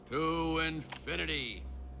to infinity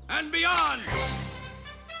and beyond.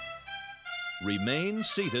 Remain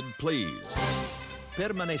seated, please.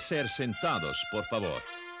 Permanecer sentados, por favor.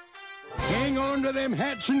 Hang on to them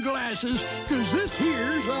hats and glasses, because this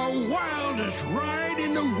here's the wildest ride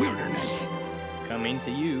in the wilderness. Coming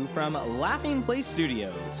to you from Laughing Place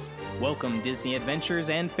Studios. Welcome, Disney adventurers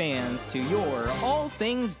and fans, to your All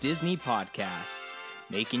Things Disney podcast,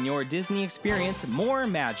 making your Disney experience more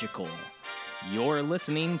magical. You're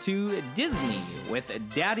listening to Disney with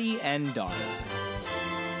Daddy and Daughter.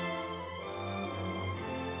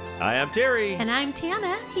 Hi, I'm Terry. And I'm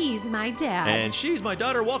Tana. He's my dad. And she's my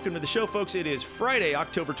daughter. Welcome to the show, folks. It is Friday,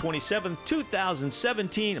 October 27th,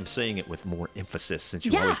 2017. I'm saying it with more emphasis since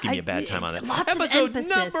you always give me a bad time on that. Episode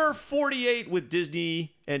number 48 with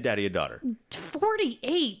Disney and Daddy and Daughter.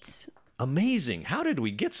 48. Amazing. How did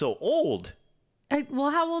we get so old?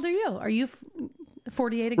 Well, how old are you? Are you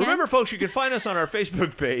 48 again? Remember, folks, you can find us on our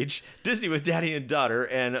Facebook page, Disney with Daddy and Daughter.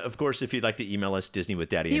 And, of course, if you'd like to email us, Disney with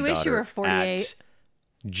Daddy and Daughter. You wish you were 48.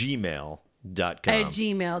 gmail.com. At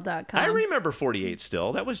gmail.com. I remember 48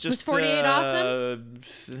 still. That was just... Was 48 awesome?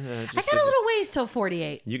 I got a little ways till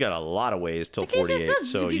 48. You got a lot of ways till 48.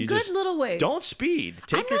 So you good just little ways. Don't speed.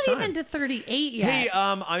 Take your time. I'm not even to 38 yet. Hey,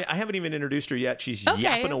 I haven't even introduced her yet. She's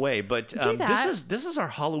yapping away. But this is our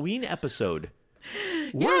Halloween episode.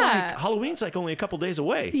 Halloween's like only a couple days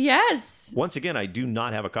away. Yes. Once again, I do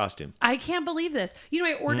not have a costume. I can't believe this.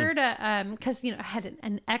 I ordered because I had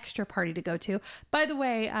an extra party to go to. By the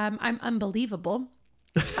way, I'm unbelievable.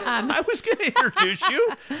 I was going to introduce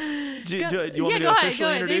you. Do you want me to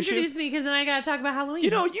officially introduce you? Introduce me, because then I got to talk about Halloween.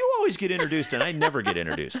 You always get introduced, and I never get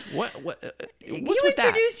introduced. What's you with that?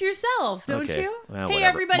 introduce yourself, don't you? Well, hey, whatever.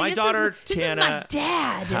 everybody! My daughter this Tana. is my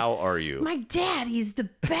dad. How are you? My dad. He's the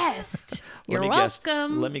best. You're welcome.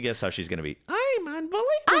 welcome. Let me guess how she's going to be. I'm unbelievable.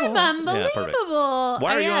 I'm unbelievable.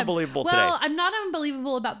 Why are you unbelievable today? Well, I'm not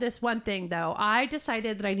unbelievable about this one thing, though. I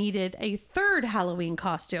decided that I needed a third Halloween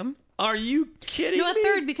costume. Are you kidding me? No, a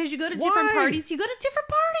third, because you go to different parties. You go to different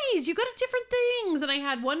parties. You go to different things. And I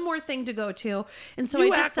had one more thing to go to. And so I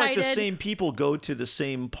decided... act like the same people go to the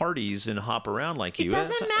same parties and hop around like you. It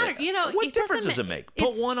doesn't matter. What difference does it make?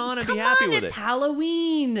 Put one on and be happy with it. It's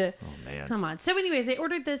Halloween. Oh, man. Come on. So anyways, I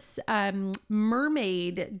ordered this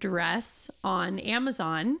mermaid dress on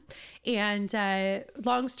Amazon. And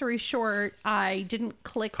long story short, I didn't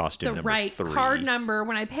click the right card number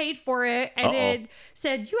when I paid for it. And it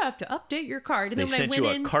said, you have to update your card. And they then when sent I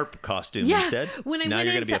went you a carp costume instead? When I went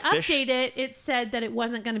in to update it, it said that it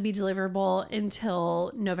wasn't going to be deliverable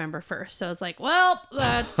until November 1st. So I was like, well,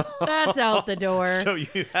 that's out the door. So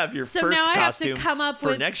you have your first now I have costume to come up for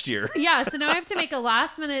with, next year. Yeah, so now I have to make a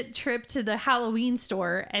last minute trip to the Halloween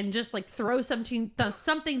store and just throw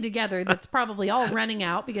something together that's probably all running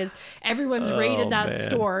out because everyone's raided that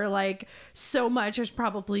store so much. There's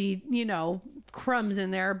probably, crumbs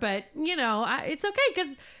in there, but it's okay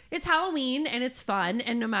because it's Halloween and it's fun.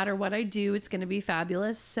 And no matter what I do, it's going to be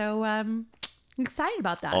fabulous. So I'm excited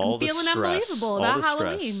about that. I'm feeling unbelievable about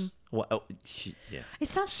Halloween. Well, yeah.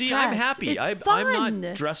 It's not stress. See, I'm happy. It's I'm fun.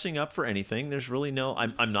 not dressing up for anything. There's really no.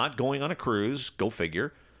 I'm not going on a cruise. Go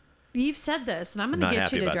figure. You've said this, and I'm going to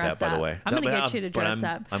get you to dress up. I'm going to get you to dress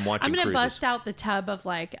up. I'm watching I'm going to cruises. bust out the tub of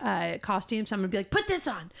costumes. I'm going to be like, put this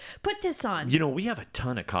on. Put this on. We have a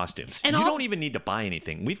ton of costumes. And you don't even need to buy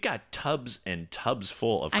anything. We've got tubs and tubs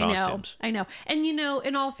full of costumes. I know. And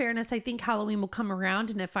in all fairness, I think Halloween will come around,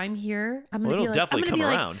 and if I'm here, I'm going to be like, definitely come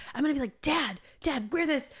around. I'm going to be like, Dad, wear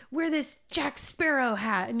this Jack Sparrow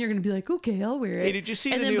hat, and you're going to be like, okay, I'll wear it. Hey, did you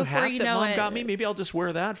see the new hat that Mom got me? Maybe I'll just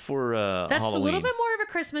wear that for Halloween. That's a little bit more of a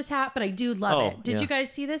Christmas hat, but I do love it. Did you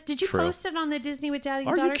guys see this? Did you post it on the Disney with Daddy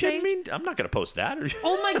and Daughter page? Are you kidding me? I'm not going to post that.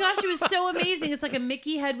 Oh my gosh, it was so amazing. It's like a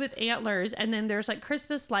Mickey head with antlers, and then there's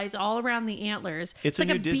Christmas lights all around the antlers. It's a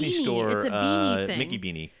new Disney store. It's a beanie thing. Mickey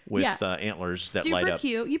beanie with antlers that Super light up. Super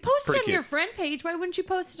cute. You posted it on your friend page. Why wouldn't you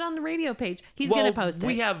post it on the radio page? He's going to post it.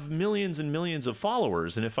 We have millions and millions of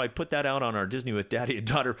followers, and if I put that out on our Disney with Daddy and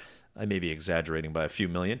Daughter, I may be exaggerating by a few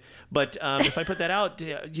million, but if I put that out,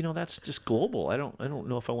 that's just global. I don't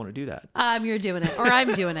know if I want to do that. You're doing it, or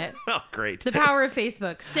I'm doing it. Oh, great! The power of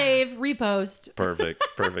Facebook: save, repost. Perfect.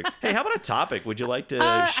 Hey, how about a topic? Would you like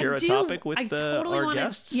to share a topic with our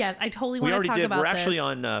guests? Yes, I totally want to talk about this. We're actually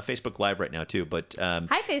on Facebook Live right now too, but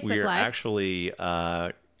hi, Facebook we're Live. Actually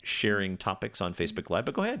sharing topics on Facebook Live.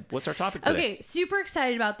 But go ahead. What's our topic today? Okay, super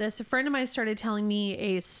excited about this. A friend of mine started telling me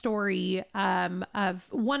a story of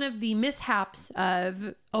one of the mishaps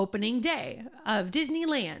of opening day of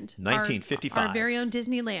Disneyland. 1955. Our very own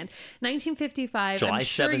Disneyland. 1955. July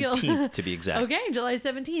 17th, to be exact. Okay, July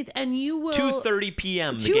 17th. And you will... 2:30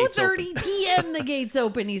 p.m. the gates open. 2:30 p.m. the gates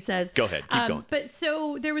open, he says. Go ahead, keep going. But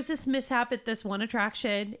so there was this mishap at this one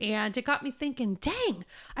attraction, and it got me thinking, dang,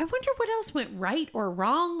 I wonder what else went right or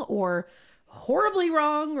wrong or horribly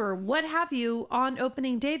wrong or what have you on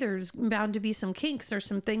opening day. There's bound to be some kinks or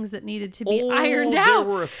some things that needed to be ironed out.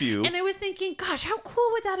 There were a few. And I was thinking, gosh, how cool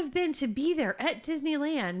would that have been to be there at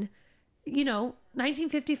Disneyland,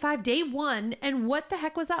 1955, day one, and what the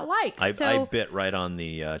heck was that like? I bit right on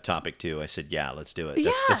the topic, too. I said, yeah, let's do it.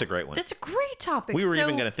 That's a great one. That's a great topic. We were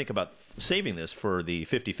even going to think about saving this for the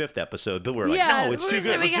 55th episode, but we were like, no, it's too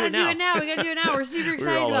good. Let's do it now. We got to do it now. We're super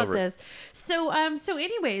excited about this. So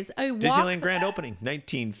anyways, a walk... Disneyland Grand Opening,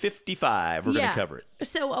 1955. We're going to cover it.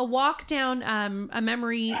 So a walk down a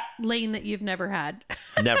memory lane that you've never had.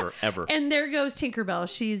 Never, ever. And there goes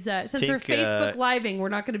Tinkerbell. She's since we're Facebook living, we're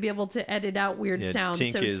not going to be able to edit out weird sounds.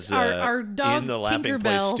 Tink so is our dog in the Laughing Place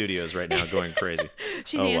Tinkerbell studios right now, going crazy.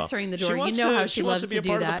 She's answering the door. You know how she loves to do that.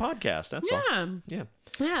 She wants to be a part of the podcast. That's all. Yeah.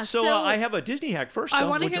 Yeah. So I have a Disney hack first. I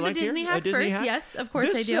want to hear the Disney hack first. Yes, of course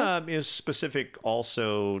I do. This is specific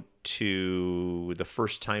also to the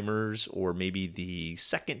first timers or maybe the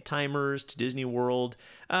second timers to Disney World,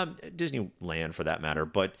 Disneyland for that matter.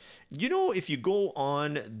 But if you go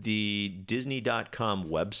on the Disney.com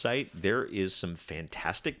website, there is some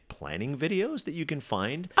fantastic planning videos that you can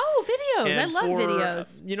find. Oh, videos! I love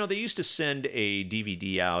videos. They used to send a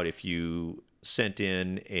DVD out if you sent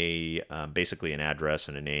in basically an address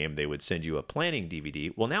and a name. They would send you a planning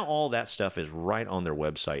DVD. Well, now all that stuff is right on their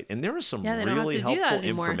website, and there is some really helpful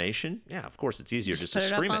information. Yeah, of course, it's easier just to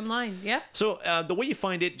stream it online. Yeah. So the way you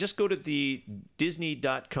find it, just go to the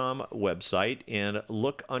Disney.com website and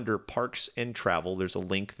look under Parks and Travel. There's a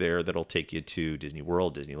link there that'll take you to Disney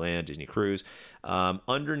World, Disneyland, Disney Cruise.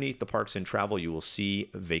 Underneath the Parks and Travel, you will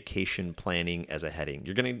see vacation planning as a heading.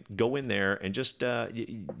 You're going to go in there and just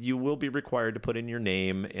you will be required to put in your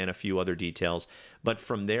name and a few other details. But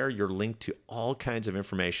from there, you're linked to all kinds of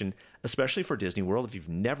information, especially for Disney World. If you've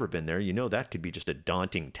never been there, that could be just a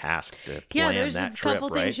daunting task to plan there's that a trip, couple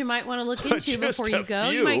things you might want to look into before you go.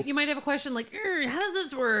 You might have a question like, how does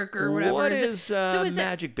this work or whatever. What is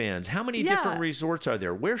Magic Bands? How many different resorts are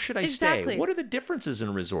there? Where should I stay? What are the differences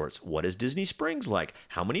in resorts? What is Disney Springs like?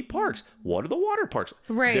 How many parks? What are the water parks?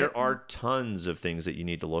 Right. There are tons of things that you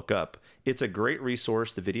need to look up. It's a great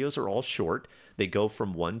resource. The videos are all short. They go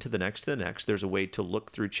from one to the next to the next. There's a way to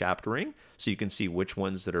look through chaptering so you can see which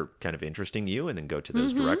ones that are kind of interesting you and then go to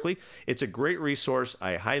those directly. It's a great resource.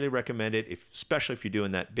 I highly recommend it, especially if you're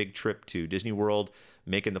doing that big trip to Disney World,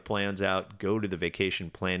 making the plans out. Go to the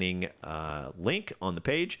vacation planning link on the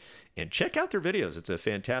page and check out their videos. It's a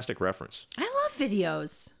fantastic reference. I love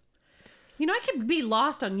videos. I could be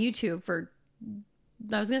lost on YouTube for...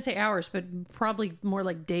 I was going to say hours, but probably more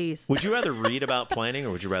like days. Would you rather read about planning or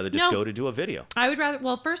would you rather just go to do a video? I would rather,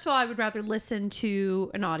 first of all, I would rather listen to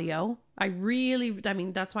an audio.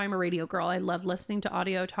 That's why I'm a radio girl. I love listening to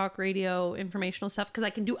audio, talk radio, informational stuff because I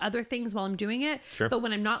can do other things while I'm doing it. Sure. But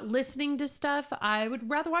when I'm not listening to stuff, I would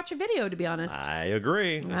rather watch a video, to be honest. I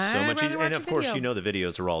agree. It's so much easier. And of course, the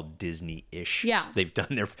videos are all Disney-ish. Yeah. They've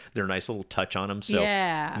done their nice little touch on them. So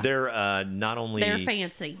they're not only... They're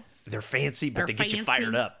fancy. They're fancy, but they get you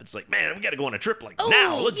fired up. It's like, man, we got to go on a trip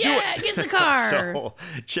now. Let's do it. Get in the car. So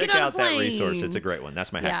check out that resource. It's a great one.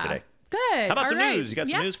 That's my hack today. Good. How about some news? You got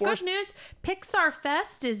some news for us? Good news. Pixar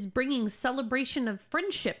Fest is bringing celebration of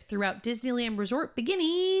friendship throughout Disneyland Resort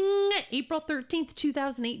beginning April 13th,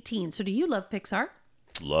 2018. So do you love Pixar?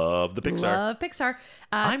 Love the Pixar. Love Pixar.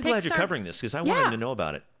 I'm glad you're covering this because I wanted to know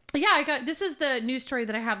about it. Yeah, this is the news story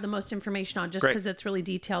that I have the most information on just because it's really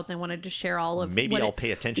detailed and I wanted to share all of Maybe I'll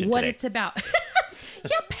pay attention what today. It's about.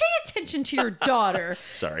 Yeah, pay attention to your daughter.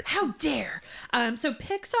 Sorry. How dare. So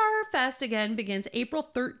Pixar Fest, again, begins April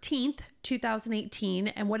 13th, 2018.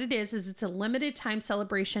 And what it is it's a limited time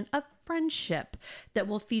celebration of friendship that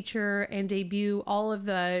will feature and debut all of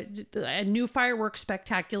a new fireworks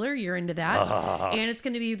spectacular. You're into that. And it's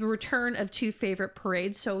going to be the return of two favorite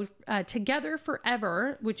parades. So Together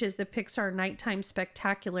Forever, which is the Pixar Nighttime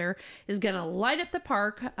Spectacular, is going to light up the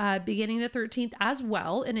park beginning the 13th as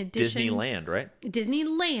well. In addition, Disneyland, right?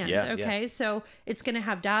 Disneyland. Yeah, okay. Yeah. So it's going to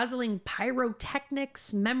have dazzling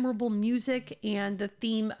pyrotechnics, memorable music, and the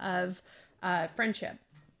theme of friendship.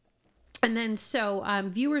 And then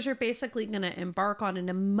viewers are basically going to embark on an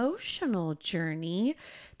emotional journey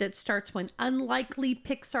that starts when unlikely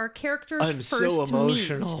Pixar characters first meet.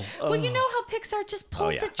 Well, you know how Pixar just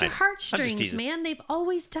pulls at your heartstrings, man. They've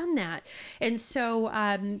always done that. And so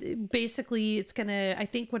basically I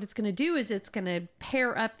think what it's going to do is it's going to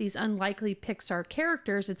pair up these unlikely Pixar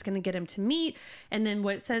characters. It's going to get them to meet. And then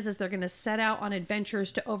what it says is they're going to set out on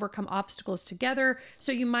adventures to overcome obstacles together.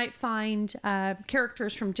 So you might find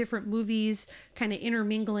characters from different movies kind of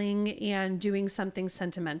intermingling and doing something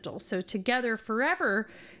sentimental. So Together Forever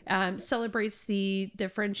celebrates the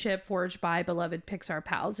friendship forged by beloved Pixar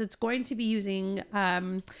pals. It's going to be using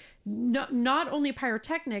not only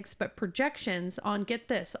pyrotechnics but projections on, get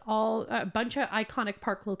this, a bunch of iconic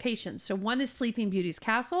park locations. So one is Sleeping Beauty's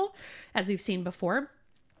castle, as we've seen before.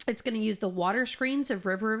 It's going to use the water screens of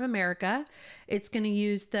River of America. It's going to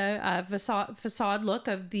use the facade look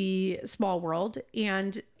of the Small World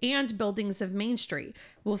and buildings of Main Street.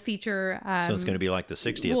 Will feature. So it's going to be like the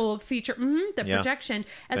 60th. Will feature the projection,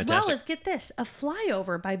 as well as, get this, a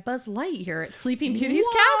flyover by Buzz Lightyear at Sleeping Beauty's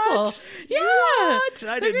castle. Yeah, what?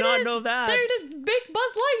 I did not know that. They're to make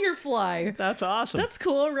Buzz Lightyear fly. That's awesome. That's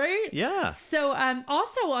cool, right? Yeah. So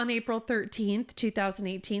also on April 13th,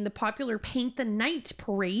 2018, the popular Paint the Night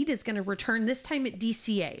parade is going to return, this time at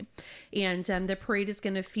DCA. And the parade is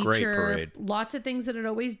going to feature lots of things that it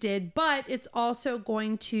always did, but it's also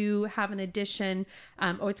going to have an addition.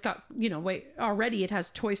 It's got, already it has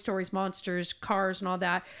Toy Stories, Monsters, Cars, and all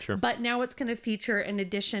that. Sure. But now it's going to feature an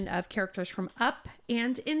addition of characters from Up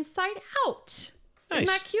and Inside Out. Nice. Isn't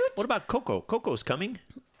that cute? What about Coco? Coco's coming.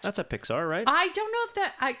 That's a Pixar, right? I don't know if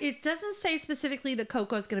that. It doesn't say specifically that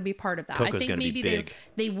Coco is going to be part of that. Coco's I think maybe big.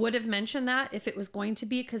 they would have mentioned that if it was going to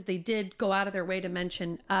be, because they did go out of their way to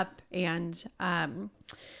mention Up and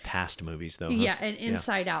past movies, though. Huh? Yeah, and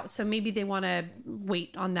Inside Out. So maybe they want to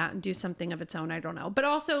wait on that and do something of its own. I don't know. But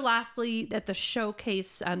also, lastly, at the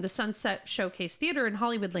showcase, the Sunset Showcase Theater in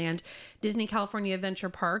Hollywoodland, Disney California Adventure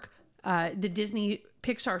Park, the Disney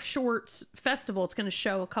Pixar Shorts Festival. It's going to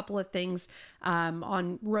show a couple of things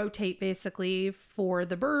on rotate, basically, for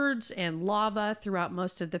the birds and lava throughout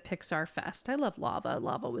most of the Pixar Fest. I love lava.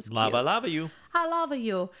 Lava was cute. Lava you. I lava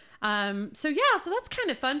you. So that's kind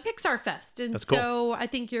of fun. Pixar Fest. And that's so cool. I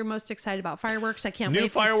think you're most excited about fireworks. I can't New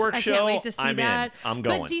wait fireworks I show. can't wait to see I'm that. in. I'm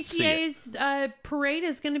going. But DCA's parade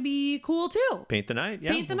is going to be cool too. Paint the Night.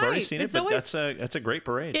 Yeah, Paint the we've already Night. seen it, It's but always, that's a great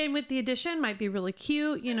parade. And with the addition, might be really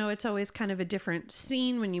cute. It's always kind of a different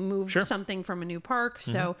scene when you move something from a new park.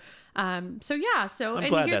 So I'm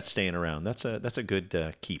glad that's staying around. That's a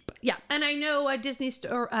good keep. Yeah, and I know a Disney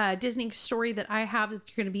story that I have that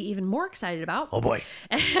you're going to be even more excited about. Oh boy,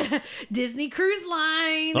 Disney Cruise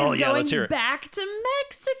Line is going back to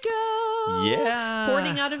Mexico. Yeah,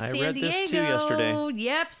 porting out of I San read Diego. This too yesterday.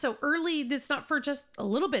 Yep. So early. It's not for just a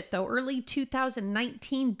little bit though. Early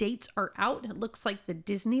 2019 dates are out. It looks like the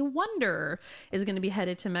Disney Wonder is going to be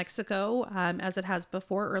headed to Mexico, as it has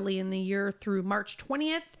before, early in the year through March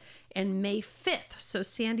 20th. And May 5th. So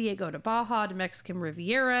San Diego to Baja to Mexican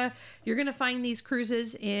Riviera. You're going to find these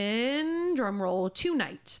cruises in, drumroll,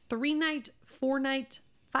 2-night, 3-night, 4-night,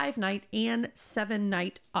 5-night, and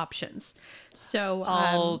 7-night options. So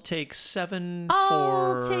I'll take 7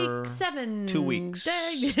 I'll for take 7 2 weeks.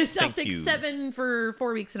 I'll take 7 for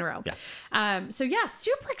 4 weeks in a row. Yeah.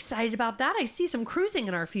 Super excited about that. I see some cruising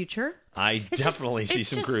in our future. I definitely see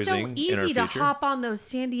some cruising in our future. It's just so easy to hop on those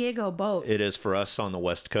San Diego boats. It is for us on the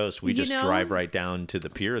West Coast. We just drive right down to the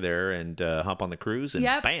pier there and hop on the cruise and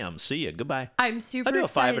bam, see you. Goodbye. I'm super excited. I do a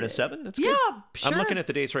 5 and a 7. That's good. Yeah, sure. I'm looking at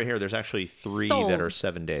the dates right here. There's actually 3 that are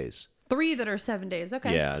 7 days. 3 that are 7 days.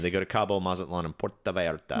 Okay. Yeah, they go to Cabo, Mazatlan, and Puerto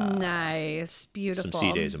Vallarta. Nice. Beautiful. Some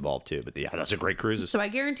sea days involved too, but that's a great cruise. So I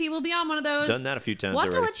guarantee we'll be on one of those. Done that a few times already.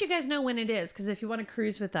 We'll have to let you guys know when it is, because if you want to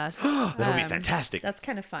cruise with us. That'll be fantastic. That's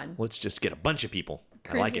kind of fun. Let's just get a bunch of people.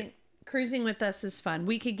 I like it. Cruising with us is fun.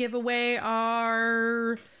 We could give away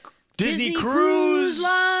our Disney Cruise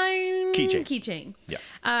Line keychain. Yeah.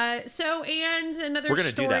 And another We're going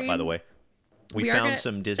to do that, by the way. We found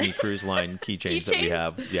some Disney Cruise Line keychains that we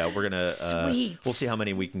have. Yeah, we're going to... we'll see how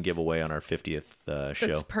many we can give away on our 50th show.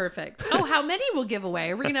 That's perfect. Oh, how many we'll give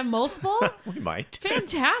away? Are we going to have multiple? We might.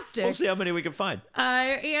 Fantastic. We'll see how many we can find.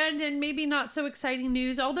 And maybe not so exciting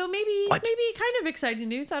news, although maybe kind of exciting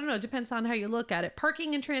news. I don't know. It depends on how you look at it.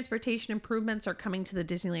 Parking and transportation improvements are coming to the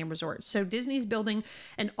Disneyland Resort. So Disney's building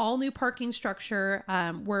an all-new parking structure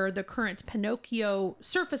where the current Pinocchio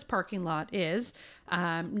surface parking lot is.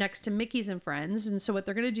 Next to Mickey's and Friends. And so what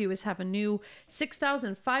they're going to do is have a new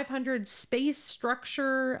 6,500 space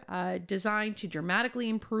structure designed to dramatically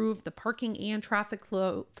improve the parking and traffic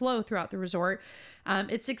flow throughout the resort.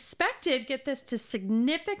 It's expected, get this, to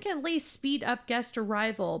significantly speed up guest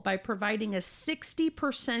arrival by providing a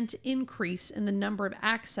 60% increase in the number of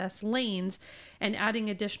access lanes and adding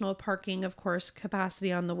additional parking, of course,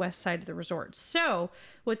 capacity on the west side of the resort. So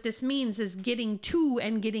what this means is getting to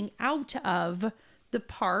and getting out of the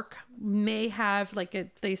park may have,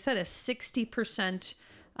 they said, a 60%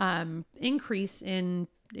 increase in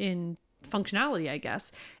functionality, I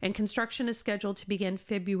guess. And construction is scheduled to begin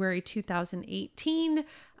February 2018.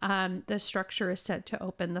 The structure is set to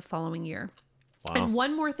open the following year. Wow. And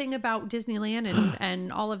one more thing about Disneyland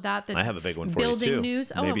and all of that. I have a big one for you too. Building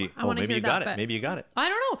news. Maybe you got it. Maybe you got it. I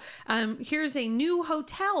don't know. Here's a new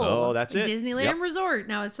hotel. Oh, that's it. Disneyland Resort.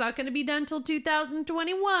 Now it's not going to be done till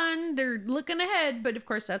 2021. They're looking ahead, but of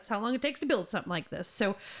course that's how long it takes to build something like this.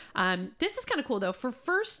 So this is kind of cool though. For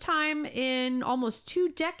first time in almost 2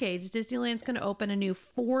 decades, Disneyland's going to open a new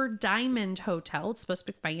 4-diamond hotel. It's supposed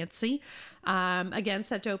to be fancy. Again,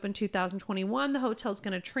 set to open 2021. The hotel is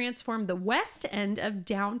going to transform the west end of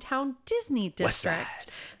downtown Disney District.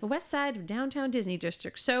 The west side of downtown Disney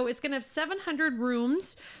District. So it's going to have 700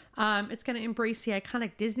 rooms. It's going to embrace the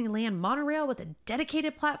iconic Disneyland monorail with a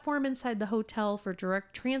dedicated platform inside the hotel for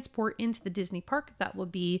direct transport into the Disney park. That will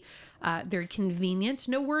be very convenient.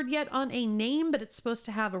 No word yet on a name, but it's supposed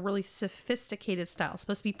to have a really sophisticated style. It's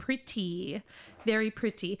supposed to be pretty, very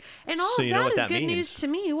pretty. And all of that is good news to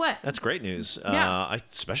me. What? That's great news. Yeah.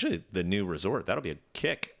 Especially the new resort. That'll be a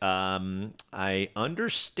kick. I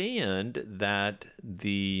understand that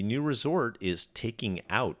the new resort is taking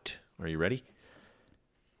out, are you ready?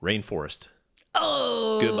 Rainforest.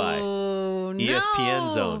 Oh, goodbye. No. ESPN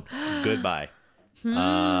Zone. Goodbye.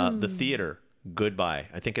 The theater. Goodbye.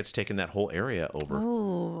 I think it's taken that whole area over.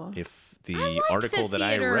 Oh. If the article that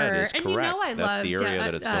I read is correct, I that's love the area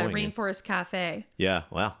that it's going in. Rainforest Cafe. Yeah,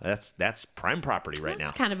 well, that's prime property right now.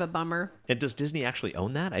 That's kind of a bummer. And does Disney actually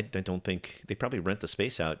own that? I don't think they probably rent the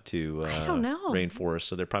space out to I don't know. Rainforest,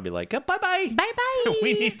 so they're probably like, bye-bye. Bye-bye.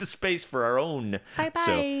 We need the space for our own. Bye-bye.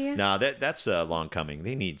 So, no, that's long coming.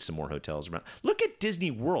 They need some more hotels around. Look at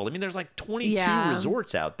Disney World. I mean, there's like 22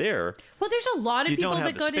 resorts out there. Well, there's a lot of people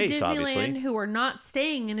that go space, to Disneyland obviously. who are not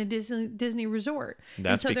staying in a Disney resort.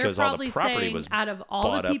 That's because all the property was out of all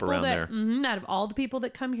bought the people up around that there. out of all the people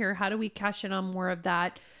that come here, how do we cash in on more of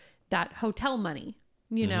that hotel money?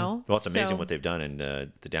 You know, well, it's amazing what they've done in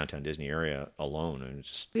the downtown Disney area alone, and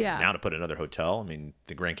just now to put another hotel. I mean,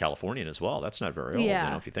 the Grand Californian as well. That's not very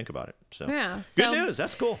old, if you think about it. So good news.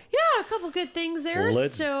 That's cool. Yeah, a couple good things there.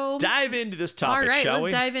 Let's dive into this topic, all right, shall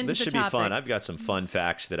we? Let's dive into this the should topic. be fun. I've got some fun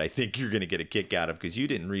facts that I think you're going to get a kick out of because you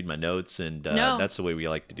didn't read my notes, and that's the way we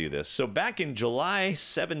like to do this. So back in July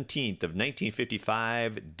 17th of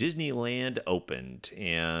 1955, Disneyland opened,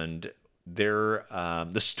 and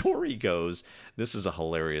the story goes, this is a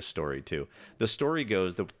hilarious story too. The story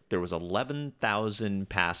goes that there was 11,000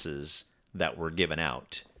 passes that were given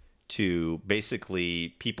out to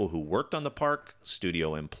basically people who worked on the park,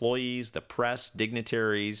 studio employees, the press,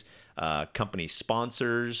 dignitaries, company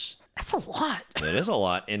sponsors. That's a lot. It is a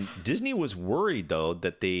lot. And Disney was worried, though,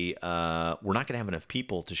 that they were not going to have enough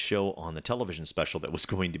people to show on the television special that was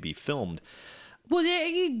going to be filmed. Well,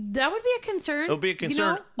 that would be a concern. It would be a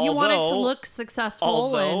concern. You want it to look successful.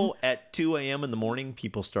 Although at 2 a.m. in the morning,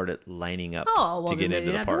 people started lining up to get into the park. They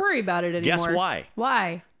didn't have to worry about it anymore. Guess why?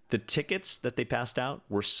 Why? The tickets that they passed out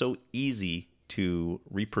were so easy to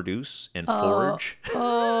reproduce and forge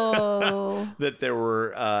that there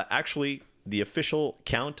were actually the official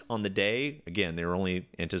count on the day. Again, they were only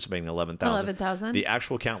anticipating 11,000. 11,000. The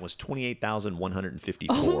actual count was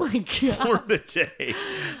 28,154 oh my God. for the day.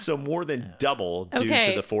 So more than double due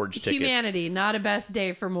to the forged tickets. Humanity, not a best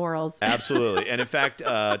day for morals. Absolutely. And in fact,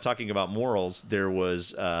 talking about morals, there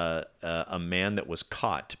was a man that was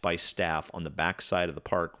caught by staff on the back side of the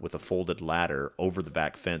park with a folded ladder over the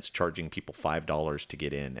back fence, charging people $5 to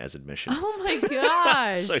get in as admission. Oh my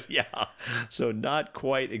gosh. So not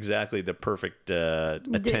quite exactly the perfect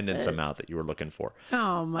attendance amount that you were looking for.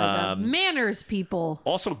 Oh my God. Manners, people.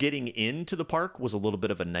 Also, getting into the park was a little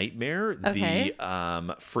bit of a nightmare. Okay.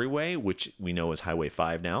 The freeway, which we know is Highway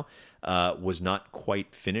 5 now, was not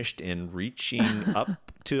quite finished in reaching up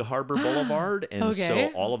to Harbor Boulevard. And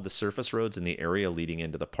so all of the surface roads in the area leading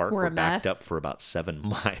into the park were backed up for about 7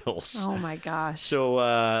 miles. Oh my gosh.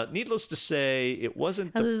 So needless to say, it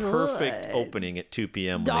wasn't the perfect opening at 2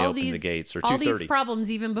 p.m. when they opened the gates, or 2:30. All these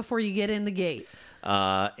problems even before you get in the gate.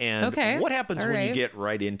 And what happens when you get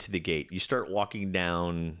right into the gate? You start walking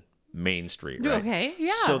down Main Street, right? Okay,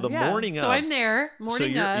 yeah. So the morning of. So I'm there,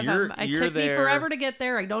 morning of. It took me forever to get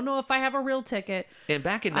there. I don't know if I have a real ticket. And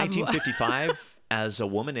back in 1955, as a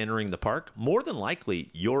woman entering the park, more than likely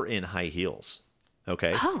you're in high heels.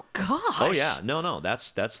 Okay. Oh gosh. Oh yeah. No.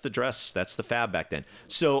 That's the dress. That's the fab back then.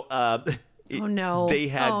 So Oh no. they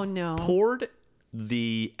had Oh no. poured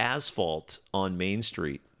the asphalt on Main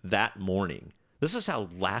Street that morning. This is how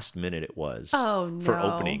last minute it was for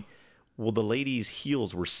opening. Well, the ladies'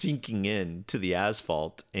 heels were sinking in to the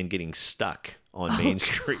asphalt and getting stuck on Main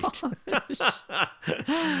Street.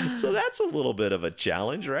 So that's a little bit of a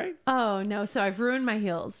challenge, right? Oh no. So I've ruined my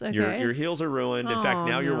heels. Okay. Your heels are ruined. In fact,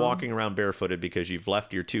 now you're no. walking around barefooted because you've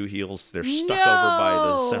left your two heels. They're stuck over by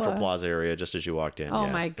the Central Plaza area just as you walked in. Oh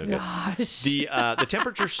Yeah, my okay. gosh. The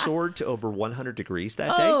temperature soared to over 100 degrees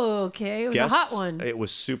that day. Oh, okay. It was a hot one. It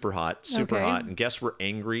was super hot, Okay. hot. And guests were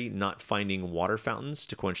angry not finding water fountains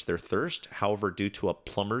to quench their thirst. However, due to a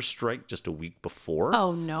plumber's strike just a week before,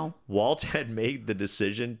 Oh no. Walt had made the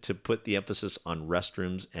decision to put the emphasis on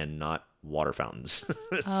restrooms and not water fountains.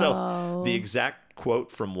 So the exact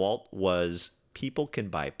quote from Walt was, "People can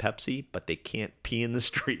buy Pepsi, but they can't pee in the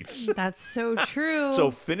streets." That's so true.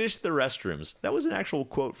 So finish the restrooms. That was an actual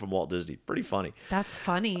quote from Walt Disney. Pretty funny. That's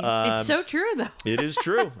funny. It's so true though. It is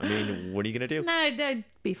true. I mean, what are you going to do? Nah, I'd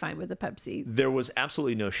be fine with the Pepsi. There was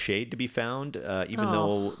absolutely no shade to be found, even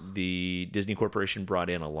though the Disney Corporation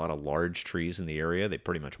brought in a lot of large trees in the area. They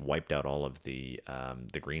pretty much wiped out all of the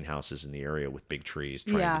greenhouses in the area with big trees,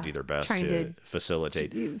 trying to do their best to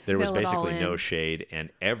facilitate. There was fill it all basically no in. shade,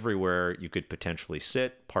 and everywhere you could potentially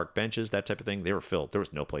sit, park benches, that type of thing, they were filled. There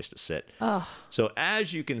was no place to sit. So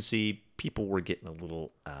as you can see, people were getting a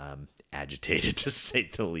little agitated, to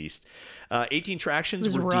say the least. 18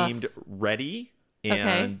 attractions were rough. deemed ready.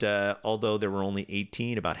 And although there were only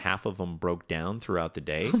 18, about half of them broke down throughout the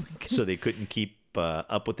day. So they couldn't keep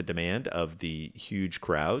up with the demand of the huge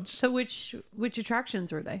crowds. So which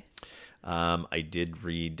attractions were they? I did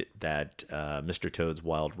read that Mr. Toad's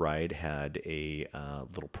Wild Ride had a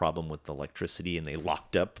little problem with the electricity, and they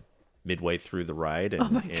locked up midway through the ride,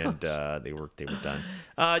 and they were done.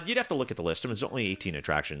 You'd have to look at the list. I mean, there's only 18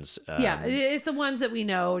 attractions. Yeah, it's the ones that we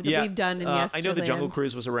know that we've done in Yesterland. I know the Jungle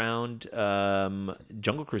Cruise was around.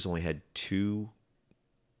 Jungle Cruise only had 2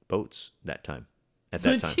 boats that time. At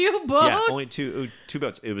that time, 2 boats? Yeah, only two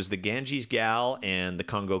boats. It was the Ganges Gal and the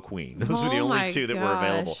Congo Queen. Those were the only 2 that were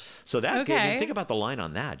available. So that think about the line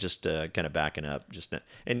on that. Just kind of backing up,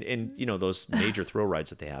 and you know, those major thrill rides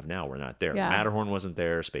that they have now were not there. Yeah. Matterhorn wasn't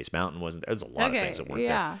there. Space Mountain wasn't there. There's a lot of things that weren't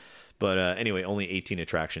there. But anyway, only 18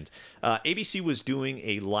 attractions. ABC was doing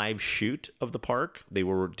a live shoot of the park. They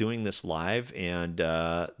were doing this live, and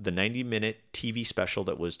the 90-minute TV special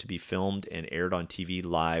that was to be filmed and aired on TV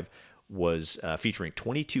live was featuring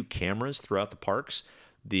 22 cameras throughout the parks.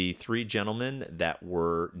 The 3 gentlemen that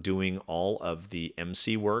were doing all of the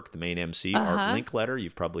MC work, the main MC, Art Linkletter,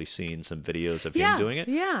 you've probably seen some videos of him doing it.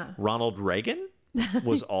 Yeah. Ronald Reagan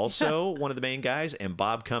was also one of the main guys, and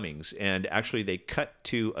Bob Cummings. And actually, they cut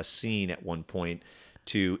to a scene at one point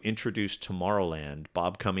to introduce Tomorrowland.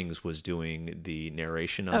 Bob Cummings was doing the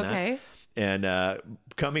narration on that. And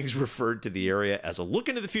Cummings referred to the area as a look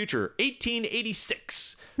into the future,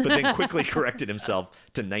 1886, but then quickly corrected himself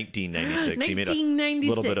to 1996. He made a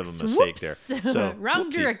little bit of a mistake there. So wrong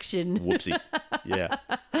direction. Whoopsie. Yeah.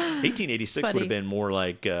 1886 would have been more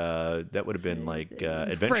like, that would have been like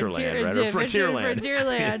Adventureland, right? Or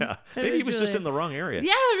Frontierland. Yeah. Maybe he was just in the wrong area.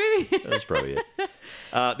 Yeah, maybe. That's probably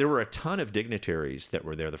it. There were a ton of dignitaries that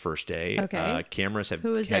were there the first day. Okay. Cameras had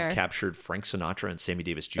captured Frank Sinatra and Sammy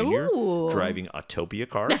Davis Jr. Ooh. driving Autopia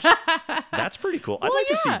cars. That's pretty cool. I'd like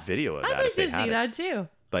to see video of that. I'd like to see it. that too.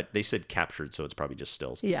 But they said captured, so it's probably just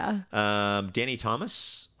stills. Yeah. Danny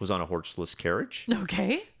Thomas was on a horseless carriage.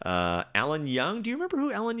 Okay. Alan Young. Do you remember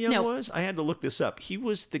who Alan Young was? I had to look this up. He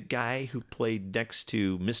was the guy who played next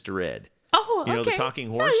to Mr. Ed. Oh, you know, okay. the talking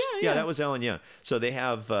horse? Yeah, that was Alan Young. So they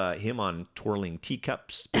have him on twirling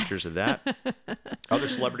teacups, pictures of that. Other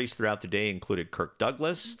celebrities throughout the day included Kirk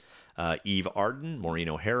Douglas, Eve Arden, Maureen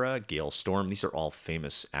O'Hara, Gail Storm. These are all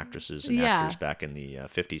famous actresses and actors back in the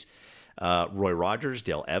 50s. Roy Rogers,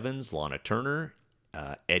 Dale Evans, Lana Turner,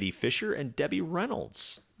 Eddie Fisher, and Debbie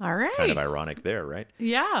Reynolds. All right. Kind of ironic there, right?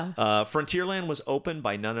 Yeah. Frontierland was opened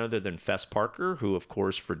by none other than Fess Parker, who, of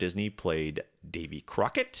course, for Disney played Davy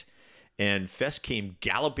Crockett. And Fess came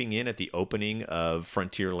galloping in at the opening of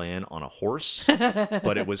Frontierland on a horse,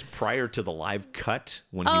 but it was prior to the live cut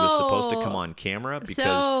when he was supposed to come on camera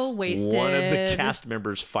because one of the cast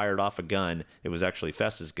members fired off a gun. It was actually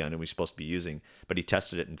Fess's gun and we were supposed to be using, but he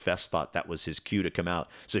tested it and Fess thought that was his cue to come out.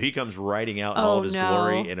 So he comes riding out in all of his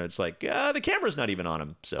glory and it's like, the camera's not even on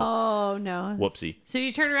him. So whoopsie. So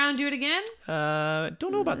you turn around and do it again?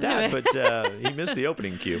 Don't know about that, but he missed the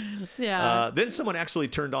opening cue. Yeah. Then someone actually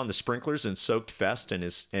turned on the sprinklers sprinklers and soaked Fest and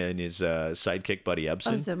his sidekick Buddy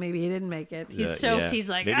Ebsen. Oh, so maybe he didn't make it. He's soaked. Yeah. He's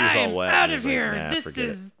like, maybe he's all wet. Out of here. Like, this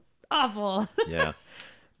is awful. Yeah.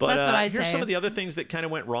 But that's what I'd here's say. some of the other things that kind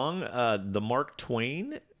of went wrong. The Mark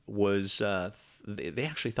Twain was, they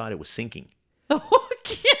actually thought it was sinking. Oh,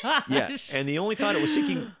 gosh. Yeah, and they only thought it was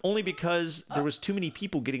sinking only because there was too many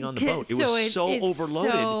people getting on the boat. It was so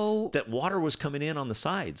overloaded that water was coming in on the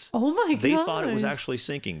sides. Oh, my God. They thought it was actually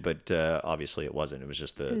sinking, but obviously it wasn't. It was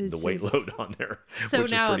just the weight load on there, so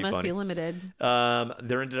which now is it must funny. be limited.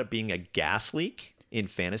 There ended up being a gas leak in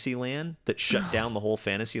Fantasyland that shut down the whole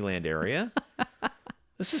Fantasyland area.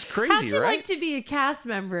 This is crazy, How'd you right? like to be a cast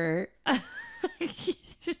member?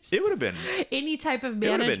 It would have been any type of management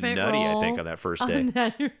It would have been nutty, role I think, on that first day.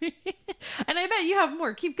 And I bet you have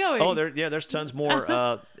more. Keep going. Oh, there's tons more.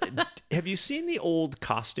 Have you seen the old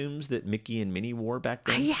costumes that Mickey and Minnie wore back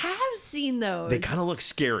then? I have seen those. They kind of look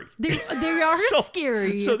scary. They are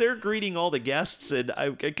scary. So they're greeting all the guests, and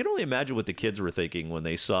I can only imagine what the kids were thinking when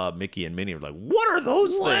they saw Mickey and Minnie. Were like, "What are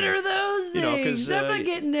those things? What are those things? You know, 'cause, I'm not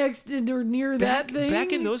getting next to or near that thing."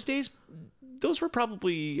 Back in those days, those were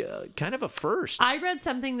probably kind of a first. I read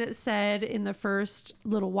something that said in the first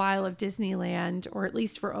little while of Disneyland, or at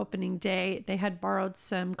least for opening day, they had borrowed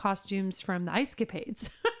some costumes from the Ice Capades.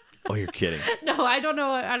 Oh, you're kidding. No, I don't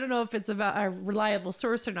know. I don't know if it's about a reliable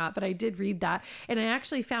source or not, but I did read that. And I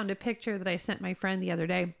actually found a picture that I sent my friend the other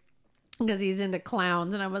day because he's into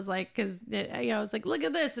clowns. And I was like, I was like, look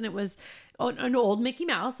at this. And it was an old Mickey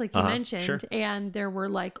Mouse, like you mentioned. Sure. And there were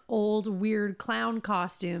like old weird clown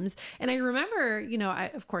costumes. And I remember,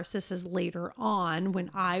 of course, this is later on when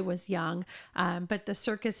I was young, but the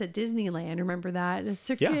circus at Disneyland, remember that? The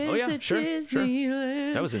circus at Disneyland.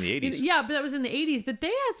 Sure. That was in the 80s. Yeah, but that was in the 80s. But they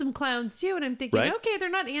had some clowns too. And I'm thinking, right? Okay, they're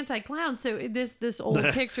not anti-clowns. So this old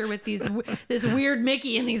picture with this weird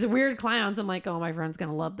Mickey and these weird clowns, I'm like, oh, my friend's going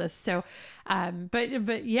to love this. So,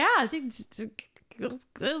 but yeah, I think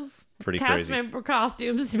those pretty cast crazy member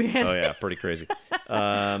costumes, man. Oh yeah, pretty crazy.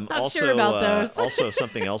 Not sure about those. Also,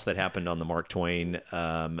 something else that happened on the Mark Twain,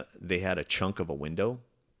 they had a chunk of a window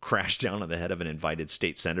crash down on the head of an invited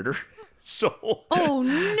state senator. So oh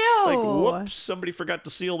no, it's like whoops, somebody forgot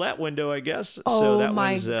to seal that window, I guess. Oh, so that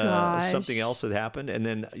my was gosh. something else that happened. And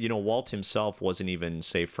then Walt himself wasn't even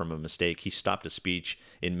safe from a mistake. He stopped a speech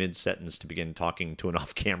in mid-sentence to begin talking to an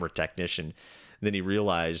off-camera technician. Then he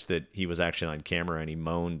realized that he was actually on camera, and he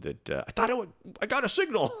moaned that I got a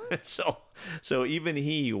signal. So even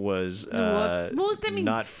he was not free of the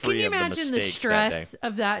mistakes that day. Can you imagine the stress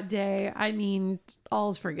of that day? I mean,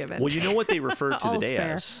 all's forgiven. Well, you know what they referred to the day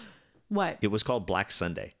fair. as? What? It was called Black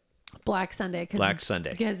Sunday. Black Sunday.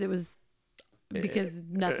 Because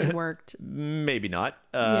nothing worked. Maybe not.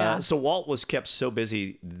 Yeah. So Walt was kept so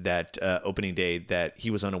busy that opening day that he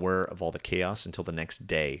was unaware of all the chaos until the next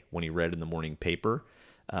day when he read in the morning paper.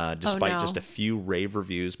 Despite just a few rave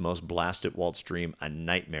reviews, most blasted Walt's dream a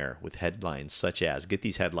nightmare with headlines such as, get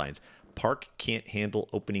these headlines, Park can't handle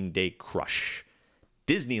opening day crush.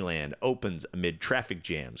 Disneyland opens amid traffic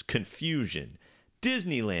jams, confusion.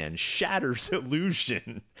 Disneyland shatters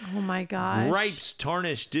illusion. Oh my gosh. Gripes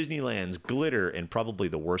tarnish Disneyland's glitter, and probably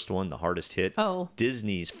the worst one, the hardest hit. Oh.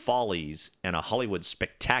 Disney's follies and a Hollywood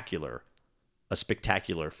spectacular. A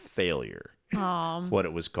spectacular failure. What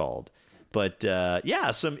it was called. But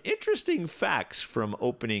some interesting facts from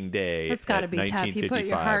opening day. It's got to be tough. You put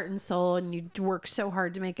your heart and soul, and you work so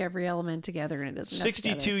hard to make every element together, and it doesn't.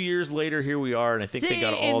 62 years later, here we are, and I think they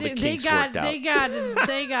got all the kinks worked out. They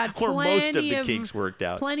got or most of the kinks worked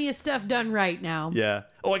out. Plenty of stuff done right now. Yeah.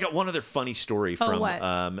 Oh, I got one other funny story from.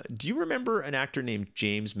 What? Do you remember an actor named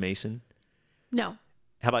James Mason? No.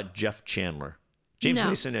 How about Jeff Chandler? James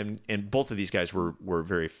Mason and both of these guys were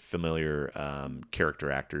very familiar character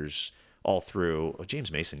actors. All through.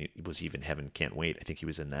 James Mason was even Heaven Can't Wait. I think he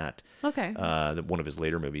was in that. Okay. One of his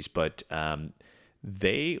later movies. But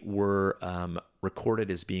they were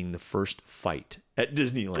recorded as being the first fight at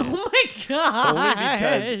Disneyland. Oh my God. Only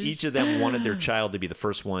because each of them wanted their child to be the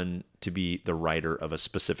first one to be the rider of a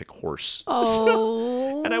specific horse.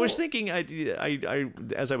 Oh. And I was thinking, I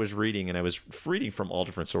as I was reading, and I was reading from all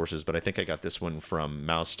different sources, but I think I got this one from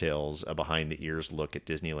Mouse Tales, a behind the ears look at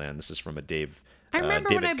Disneyland. This is from a I remember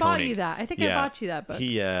David when I bought Koenig. you that. I think I bought you that book.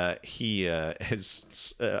 He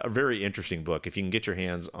has a very interesting book. If you can get your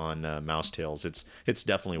hands on Mouse Tales, it's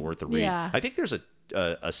definitely worth a read. Yeah. I think there's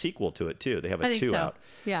a sequel to it too. They have a 2 out.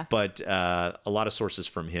 Yeah. But a lot of sources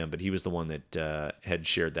from him, but he was the one that had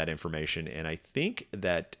shared that information, and I think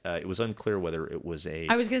that it was unclear whether it was a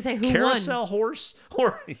I was going to say who carousel won? horse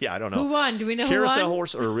or I don't know. Who won? Do we know carousel who won?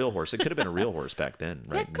 horse or a real horse? It could have been a real horse back then,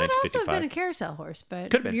 right? It could also have been a carousel horse,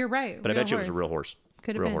 but could have been. You're right. But I bet you it was a real horse.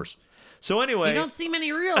 Could have real been. horse. So anyway, you don't see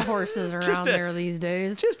many real horses around there these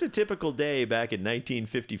days. Just a typical day back in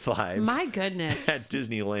 1955. My goodness. At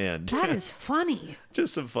Disneyland. That is funny.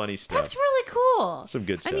 Just some funny stuff. That's really cool. Some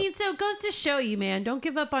good stuff. I mean, so it goes to show you, man, don't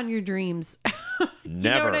give up on your dreams.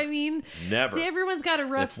 Never. You know what I mean? Never. See, everyone's got a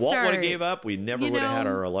rough start. If Walt would have gave up, we never would have had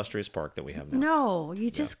our illustrious park that we have now. No,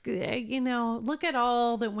 you just, look at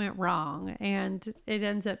all that went wrong, and it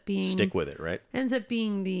ends up being... Stick with it, right? Ends up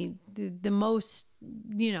being the most,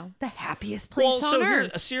 the happiest place on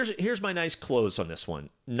earth. So here's my nice close on this one.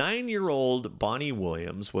 9-year-old Bonnie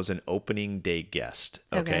Williams was an opening day guest.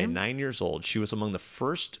 Okay. 9 years old. She was among the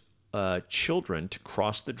first children to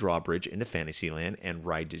cross the drawbridge into Fantasyland and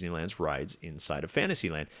ride Disneyland's rides inside of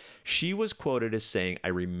Fantasyland. She was quoted as saying, "I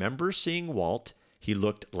remember seeing Walt. He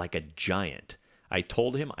looked like a giant. I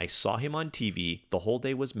told him I saw him on TV. The whole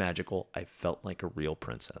day was magical. I felt like a real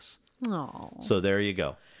princess." Oh. So there you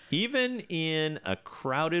go. Even in a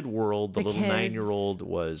crowded world, the little kids 9-year-old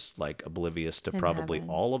was like oblivious to probably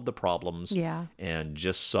all of the problems. Yeah. And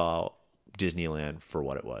just saw Disneyland for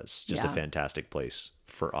what it was. Just a fantastic place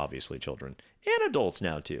for obviously children and adults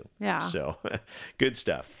now too. Yeah. So good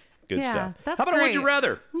stuff. Good stuff. That's How about great. Would You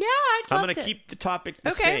Rather? Yeah, I'm going to keep the topic the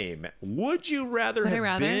same. Would you rather Would I have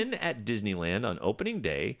rather? been at Disneyland on opening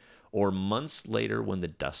day or months later when the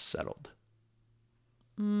dust settled?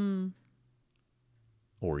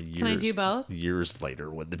 Or years, Can I do both? Years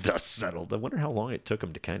later when the dust settled. I wonder how long it took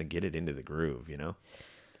them to kind of get it into the groove,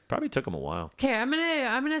 Probably took them a while. Okay, I'm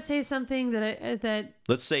gonna say something that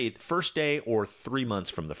Let's say first day or 3 months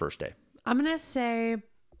from the first day. I'm gonna say,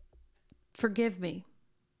 forgive me,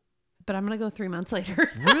 but I'm gonna go 3 months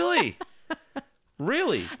later. Really?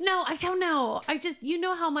 Really? No, I don't know. I just,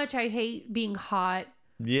 how much I hate being hot.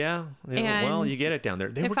 Yeah. Well, you get it down there.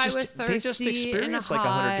 They just experienced like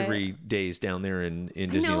 100-degree days down there in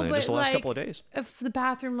Disneyland just the last couple of days. If the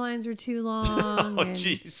bathroom lines are too long. Oh,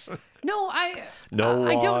 jeez. No, No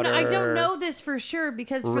I water. I don't know this for sure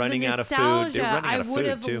because for running the out of food. nostalgia, They're running out I of would food,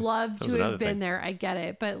 have too. loved That was to have another been thing. there. I get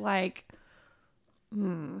it, but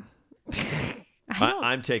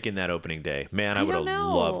I'm taking that opening day. Man, I would have know.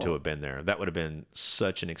 loved to have been there. That would have been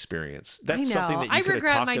such an experience. That's I know. something that you could have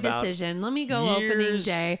regret talked my about. decision. Let me go opening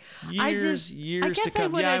day. Years to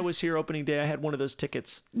come. I was here opening day. I had one of those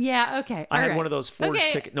tickets. Yeah, okay. I had one of those forged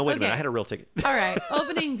tickets. No, wait a minute. I had a real ticket. All right,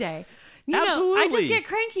 opening day. Absolutely. I just get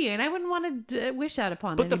cranky, and I wouldn't want to wish that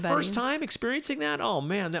upon But anybody. the first time experiencing that, oh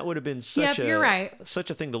man, that would have been such you're right.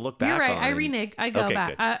 such a thing to look back on. You're right. I renege. I go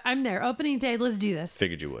back. Good. I'm there. Opening day. Let's do this.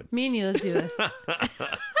 Figured you would. Me and you, let's do this.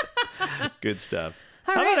 Good stuff.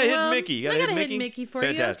 All How right, about a hidden Mickey? You got I a got a hidden hidden Mickey for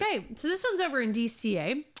Fantastic. you. Okay, so this one's over in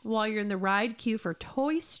DCA while you're in the ride queue for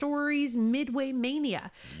Toy Story's Midway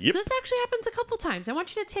Mania. Yep. So this actually happens a couple times. I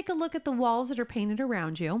want you to take a look at the walls that are painted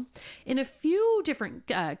around you. In a few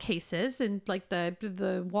different cases, and like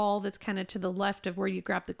the wall that's kind of to the left of where you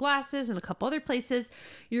grab the glasses and a couple other places,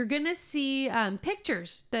 you're going to see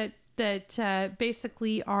pictures that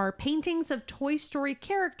basically are paintings of Toy Story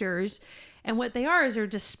characters. And what they are is they're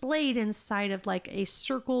displayed inside of like a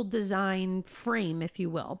circle design frame, if you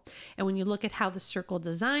will. And when you look at how the circle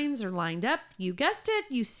designs are lined up, you guessed it,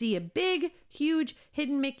 you see a big, huge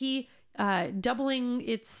hidden Mickey doubling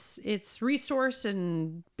its resource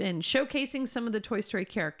and showcasing some of the Toy Story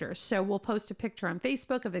characters. So we'll post a picture on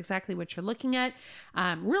Facebook of exactly what you're looking at.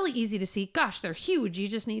 Really easy to see. Gosh, they're huge. You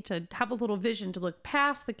just need to have a little vision to look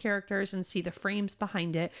past the characters and see the frames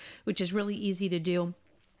behind it, which is really easy to do.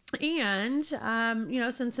 And,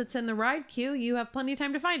 since it's in the ride queue, you have plenty of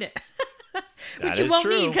time to find it. Which you won't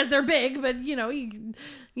need because they're big, but you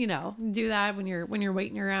do that when you're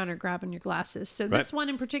waiting around or grabbing your glasses. So this one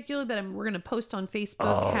in particular that we're going to post on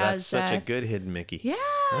Facebook that's has such a good hidden Mickey. Yeah,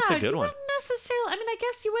 that's a good one. Wouldn't necessarily. I mean, I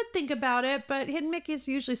guess you would think about it, but hidden Mickey is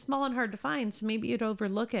usually small and hard to find, so maybe you'd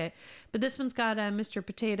overlook it. But this one's got Mr.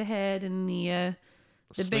 Potato Head and the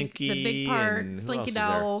big part, Slinky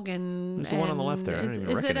Dog, and who's the one on the left there? I don't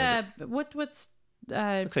even recognize it. What's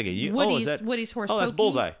looks like a Woody's horse? Oh, that's Pokey?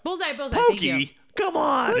 Bullseye. Bullseye. Pokey. Come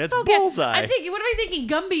on, Who's that's Pokey? Bullseye. What am I thinking?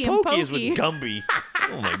 Gumby and Pokey. Pokey is with Gumby.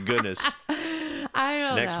 Oh my goodness. I don't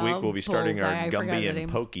know. Next week we'll be starting Bullseye. our Gumby and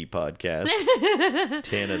Pokey podcast.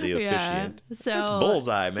 Tana the officiant. So that's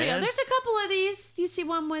Bullseye, man. So there's a couple of these. You see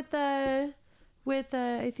one with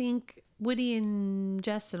I think Woody and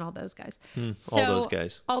Jess and all those guys. All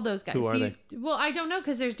those guys. Who are they? Well, I don't know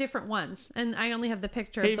because there's different ones, and I only have the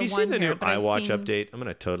picture. Hey, of have the you seen one the new here, but I've iWatch seen... update? I'm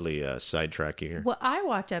gonna totally sidetrack you here. Well,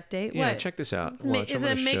 iWatch update. Yeah, what? check this out. Is it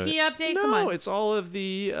a Mickey update? No, Come on. it's all of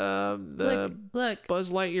the Look.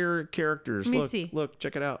 Buzz Lightyear characters. Let me see. Look,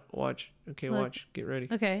 check it out. Watch. Okay, Look. watch. Get ready.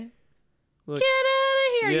 Okay. Look. Get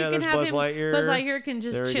out of Lightyear. Yeah, you there's can have Buzz him. Lightyear. Buzz Lightyear can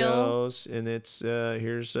just there he chill. goes. And it's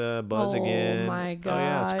here's Buzz again. Oh my gosh. Oh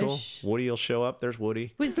yeah, it's cool. Woody will show up. There's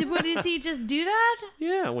Woody. What does he just do that?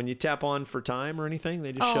 Yeah, when you tap on for time or anything,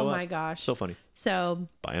 they just show up. Oh my gosh. So funny. So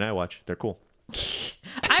Buy an iWatch. They're cool.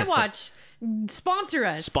 iWatch. Sponsor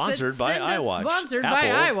us. Sponsored by Send us iWatch. Sponsored Apple.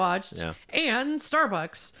 by iWatch. Yeah. And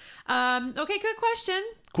Starbucks. Okay, good question.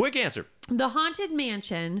 Quick answer. The Haunted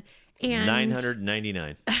Mansion and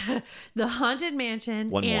 999. the Haunted Mansion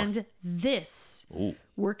One more. and this Ooh.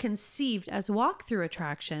 were conceived as walkthrough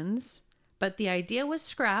attractions, but the idea was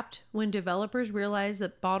scrapped when developers realized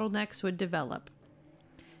that bottlenecks would develop.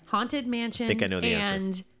 Haunted Mansion think I know the answer.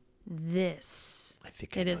 and this. I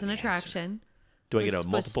think I It know is an the attraction. Do I Was- get a was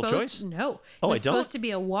multiple supposed- choice? No. Oh, it I was supposed don't? to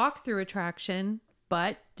be a walkthrough attraction,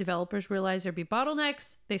 but developers realized there'd be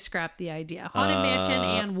bottlenecks. They scrapped the idea. Haunted Mansion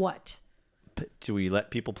and what? Do we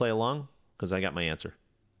let people play along? Because I got my answer.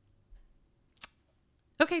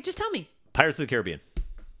 Okay, just tell me. Pirates of the Caribbean.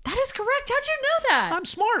 That is correct. How'd you know that? I'm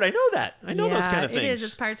smart. I know that. I know those kind of things. It is.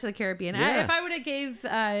 It's Pirates of the Caribbean. Yeah. If I would have gave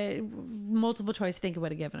multiple choice, I think it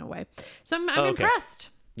would have given away. So I'm okay. impressed.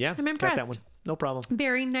 Yeah, I'm got impressed. that one. No problem.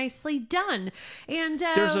 Very nicely done. And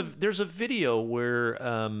There's a video where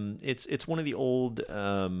it's one of the old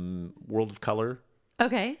World of Color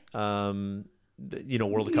okay. World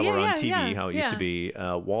of Color on TV, how it used to be.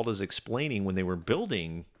 Walt is explaining when they were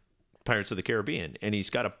building Pirates of the Caribbean, and he's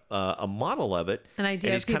got a model of it, An idea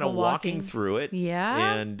and he's of kind of people walking walking. through it.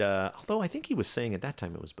 Yeah. And although I think he was saying at that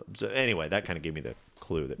time it was, so anyway, that kind of gave me the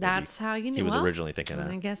clue that That's how you knew. he was well, originally thinking that.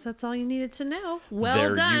 I guess that's all you needed to know. Well There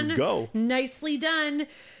you done. go. Nicely done.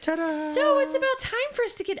 Ta-da! So it's about time for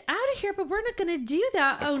us to get out of here, but we're not going to do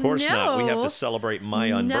that. Of course no. not. We have to celebrate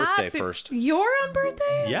my birthday first. Your on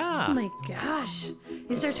birthday? Yeah. Oh my gosh.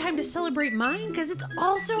 Is there time to celebrate mine? Because it's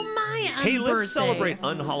also my Hey, birthday. let's celebrate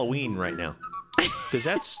Halloween right now. Because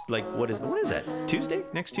that's like, what is that? Tuesday?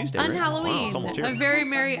 Next Tuesday, right? Halloween. Wow, it's almost here. A very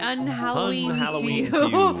merry Halloween Halloween to to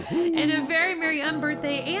you. And a very merry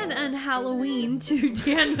unbirthday and Halloween to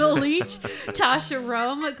Daniel Leach, Tasha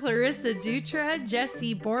Rome, Clarissa Dutra,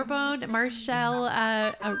 Jesse Bourbon, Marcel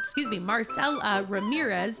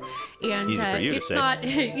Ramirez. And Easy for you to it's say. not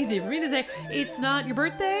easy for me to say. It's not your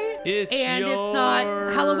birthday. It's and it's not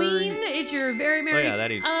your- Halloween. It's your very merry yeah,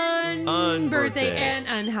 that ain't- unbirthday unbirthday.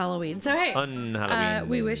 and Halloween. So hey. Halloween.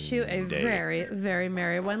 We wish you a day. very, very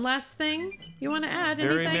merry one. Last thing you want to add?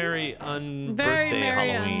 Very anything? merry Very unbirthday merry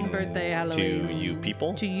Halloween, unbirthday Halloween. to you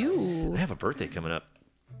people. To you, I have a birthday coming up.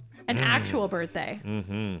 an actual birthday.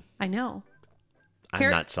 Mm-hmm. I know. I'm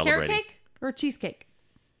not celebrating. Carrot cake or cheesecake?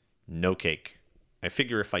 No cake. I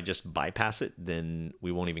figure if I just bypass it, then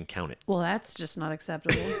we won't even count it. Well, that's just not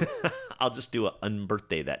acceptable. I'll just do an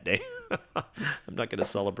unbirthday that day. I'm not going to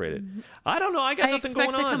celebrate it. I don't know. I got I nothing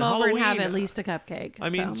expect going to on. come over and have Halloween. at least a cupcake.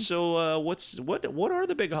 I mean, so what are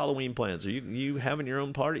the big Halloween plans? Are you having your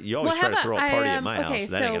own party? You always Well, try how to throw a about- party I, at my okay, house.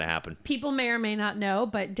 That so ain't gonna happen. People may or may not know,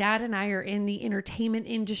 but Dad and I are in the entertainment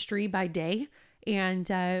industry by day, and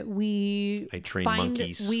we I train find,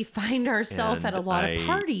 monkeys, We find ourselves at a And lot of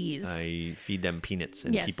parties. I feed them peanuts,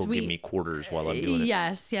 and Yes, people we- give me quarters while I'm doing it.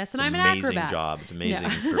 Yes, It's and an I'm an amazing acrobat. job. It's an amazing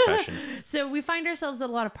Yeah. profession. So we find ourselves at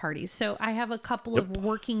a lot of parties. So I have a couple of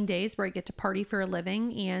working days where I get to party for a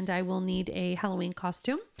living, and I will need a Halloween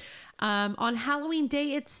costume. On Halloween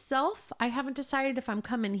day itself, I haven't decided if I'm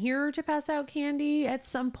coming here to pass out candy at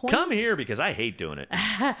some point. Come here because I hate doing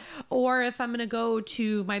it. Or if I'm going to go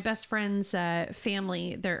to my best friend's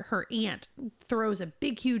family. Her aunt throws a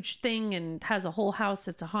big, huge thing and has a whole house.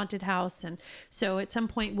 It's a haunted house. And so at some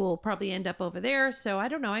point we'll probably end up over there. So I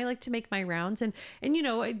don't know. I like to make my rounds. And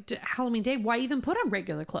Halloween day, why even put on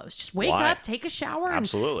regular clothes? Just wake Why? up, take a shower,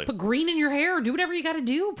 Absolutely. and put green in your hair, or do whatever you got to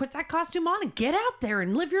do. Put that costume on and get out there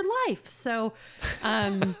and live your life. So,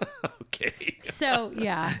 Okay. so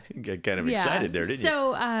yeah. Got kind of excited there, didn't you?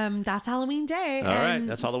 So that's Halloween day. All right, and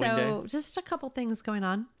that's Halloween so day. just a couple things going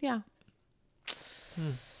on. Yeah.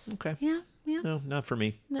 Okay. Yeah. No, not for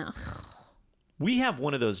me. No. We have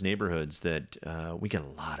one of those neighborhoods that we get a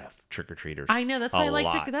lot of trick-or-treaters. I know. That's why I like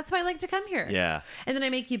lot. to. That's why I like to come here. Yeah. And then I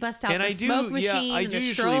make you bust out And the I do- smoke yeah, machine, I and do the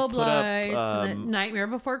usually strobe put up, lights, and the Nightmare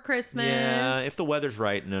Before Christmas. Yeah, if the weather's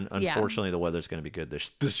right, and Yeah. unfortunately the weather's going to be good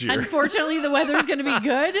this year. Unfortunately, the weather's going to be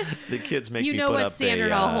good. The kids make You me know put what up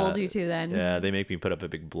standard I'll hold you to then. Yeah, they make me put up a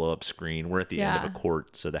big blow-up screen. We're at the end of Yeah. a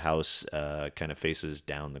court, so the house kind of faces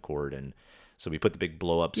down the court, and so we put the big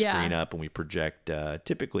blow-up Yeah. screen up, and we project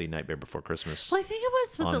typically Nightmare Before Christmas. Well, I think it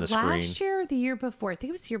was on it the last screen. year or the year before? I think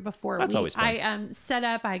it was the year before. That's always fun. I set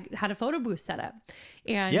up. I had a photo booth set up,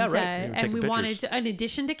 And Yeah, right. And we pictures. wanted to, in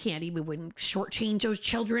addition to candy, we wouldn't shortchange those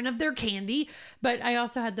children of their candy. But I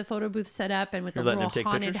also had the photo booth set up and with the little haunted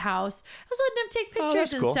pictures? house. I was letting them take pictures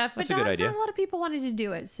that's and cool. stuff. That's but a good idea. not a lot of people wanted to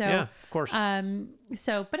do it. So Yeah, of course.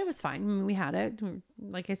 but it was fine. I mean, we had it.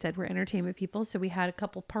 Like I said, we're entertainment people, so we had a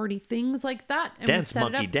couple party things like that. And Dance, we set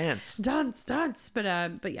monkey, it up. dance. Dance. But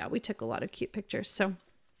yeah, we took a lot of cute pictures. So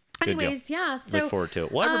Good deal. anyways, yeah. So Look forward to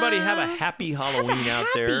it. Well, everybody have a happy Halloween out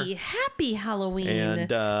there. Happy Halloween. And,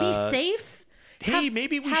 be safe. Hey,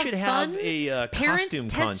 maybe we should have fun. a Parents, costume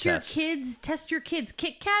test contest. Test your kids.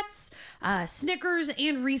 Kit Kats, Snickers,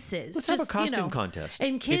 and Reese's. Let's have a costume contest.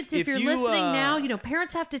 And kids, if you're listening now,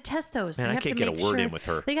 parents have to test those. Man, they I have can't to get make a word sure, in with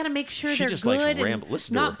her. They got to make sure She they're just good likes and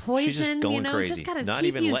listen to not her. poison. She's just going Just crazy. got to Not keep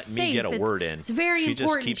even you letting safe. me get a word in. It's very She just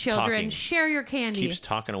important, keeps children. talking. Share your candy. Keeps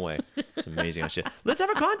talking away. It's amazing. Let's have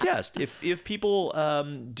a contest. If people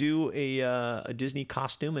do a Disney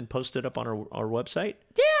costume and post it up on our website,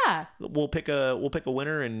 yeah, we'll pick a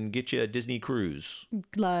winner and get you a Disney cruise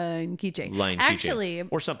line keychain. Actually,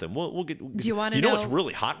 or something. We'll get. Do you want to know what's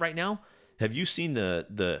really hot right now? Have you seen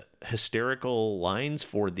the hysterical lines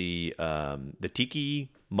for the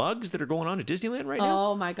tiki mugs that are going on at Disneyland right now?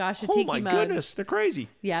 Oh my gosh, the tiki mugs. Oh my goodness, they're crazy.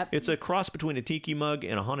 Yep. It's a cross between a tiki mug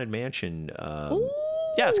and a haunted mansion.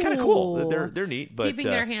 Yeah, it's kind of cool. They're neat. But see if we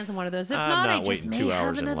can get our hands on one of those. If I'm not, not I just waiting may 2 have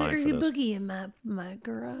hours in another line for Oogie those. Boogie in my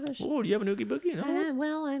garage. Oh, do you have an Oogie Boogie?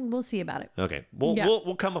 No. We'll see about it. Okay,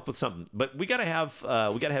 we'll come up with something, but we gotta have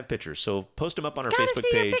pictures. So post them up on our Facebook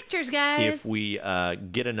see page. Your pictures, guys. If we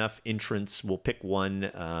get enough entrants, we'll pick one.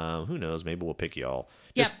 Who knows? Maybe we'll pick y'all.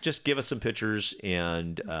 Just give us some pictures,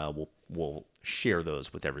 and we'll share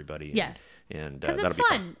those with everybody. Yes, and because that'll it's be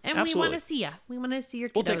fun, and Absolutely. we want to see you. We want to see your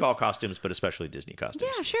kiddos. We'll take all costumes, but especially Disney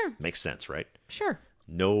costumes. Yeah, sure. Makes sense, right? Sure.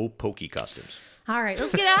 No pokey costumes. All right,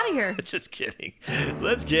 let's get out of here. Just kidding.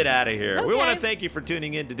 Let's get out of here. Okay. We want to thank you for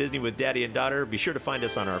tuning in to Disney with Daddy and Daughter. Be sure to find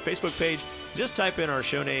us on our Facebook page. Just type in our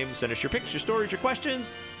show name, send us your pictures, your stories, your questions.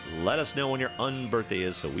 Let us know when your unbirthday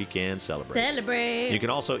is so we can celebrate. Celebrate. You can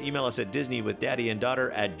also email us at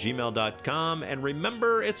disneywithdaddyanddaughter@gmail.com. And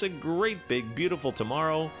remember, it's a great, big, beautiful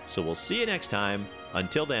tomorrow. So we'll see you next time.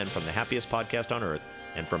 Until then, from the happiest podcast on earth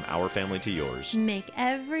and from our family to yours. Make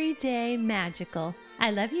every day magical.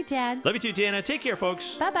 I love you, Dad. Love you too, Tana. Take care,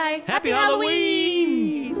 folks. Bye-bye. Happy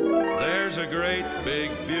Halloween! There's a great, big,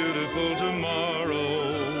 beautiful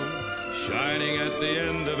tomorrow shining at the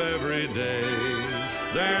end of every day.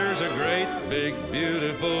 There's a great, big,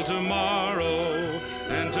 beautiful tomorrow,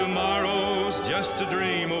 and tomorrow's just a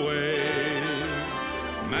dream away.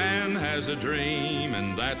 Man has a dream,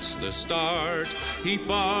 and that's the start. He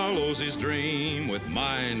follows his dream with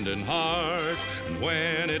mind and heart. And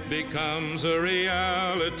when it becomes a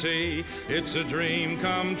reality, it's a dream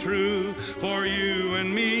come true for you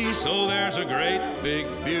and me. So there's a great, big,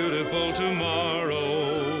 beautiful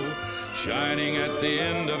tomorrow shining at the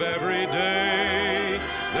end of every day.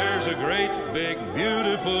 There's a great, big,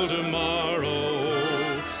 beautiful tomorrow.